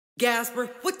Gasper,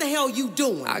 what the hell you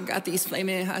doing? I got these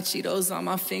flaming hot Cheetos on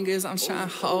my fingers, I'm trying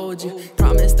to hold you.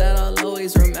 Promise that I'll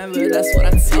always remember, that's what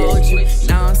I told you.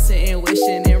 Now I'm sitting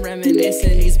wishing and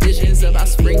reminiscing these visions about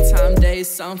springtime days.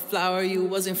 Sunflower, you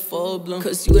wasn't full bloom,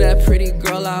 cause you that pretty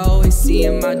girl I always see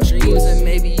in my dreams. And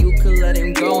maybe you could let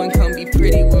him go and come be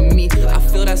pretty with me. I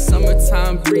feel that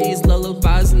summertime breeze,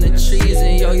 lullabies in the trees.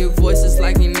 And yo, your voice is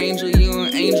like an angel, you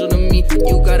an angel to me.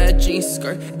 You got that jean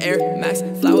skirt, Air Max,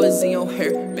 flowers in your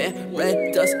hair band,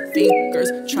 red dust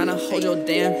fingers, tryna hold your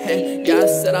damn hand. Yeah, I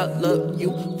said I love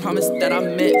you, promise that I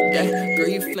meant that. Girl,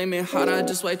 you flaming hot, I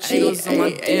just wipe Cheetos on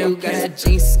my damn. You got that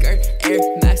jean skirt, Air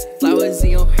Max, flowers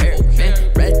in your hair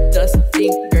band, red dust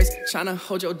fingers, tryna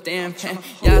hold your damn hand.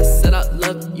 Yeah, I said I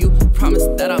love you, promise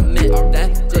that I meant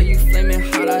that. Girl, you flaming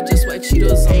hot, I just wipe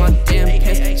Cheetos on my damn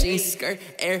pants. Jean skirt,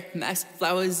 Air Max,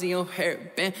 flowers in your hair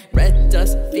band, red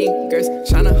dust fingers,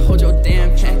 tryna hold your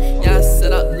damn hand. Yeah, I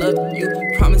said I love you,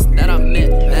 promise that I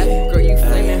meant that. Girl, you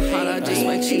flaming hot, I just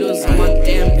wipe Cheetos on my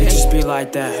damn pants. It just be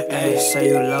like that, ayy. Say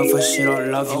you love her, she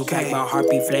don't love you back. My heart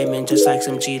be flaming just like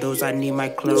some Cheetos, I need my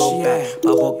Claro back.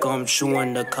 Bubble gum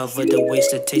chewing the cover, the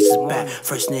waste the taste is bad.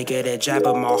 First nigga that jab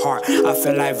at my heart, I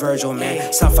feel like Virgil,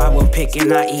 man. Sunflower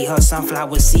picking, I eat her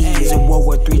sunflower seeds. In World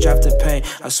War III, draft the pain,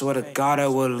 I swear to God I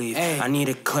will leave. I need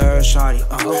a clear shawty,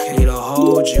 need to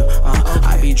hold you.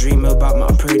 I be dreaming about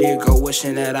my pretty girl,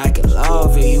 wishing that I could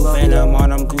love you. You venom on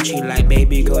them Gucci like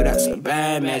baby girl, that's a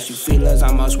bad match. You feel us,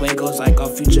 I'm on Swagos like our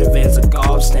future Vans or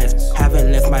golf stands.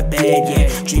 Haven't left my bed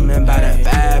yet, dreaming about a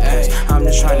bad past. I'm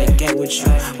just trying to get with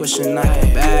you, wishing I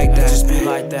could bag that. Just be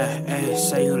like that, ayy.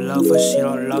 Say you love her, she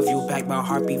don't love you back. My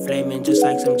heart be flaming just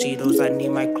like some Cheetos, I need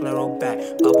my Claro back.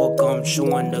 Bubble gum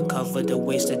chewing the cover, the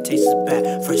waste the taste is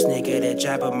bad. First nigga that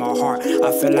jab at my heart,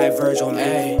 I feel like Virgil,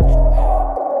 man.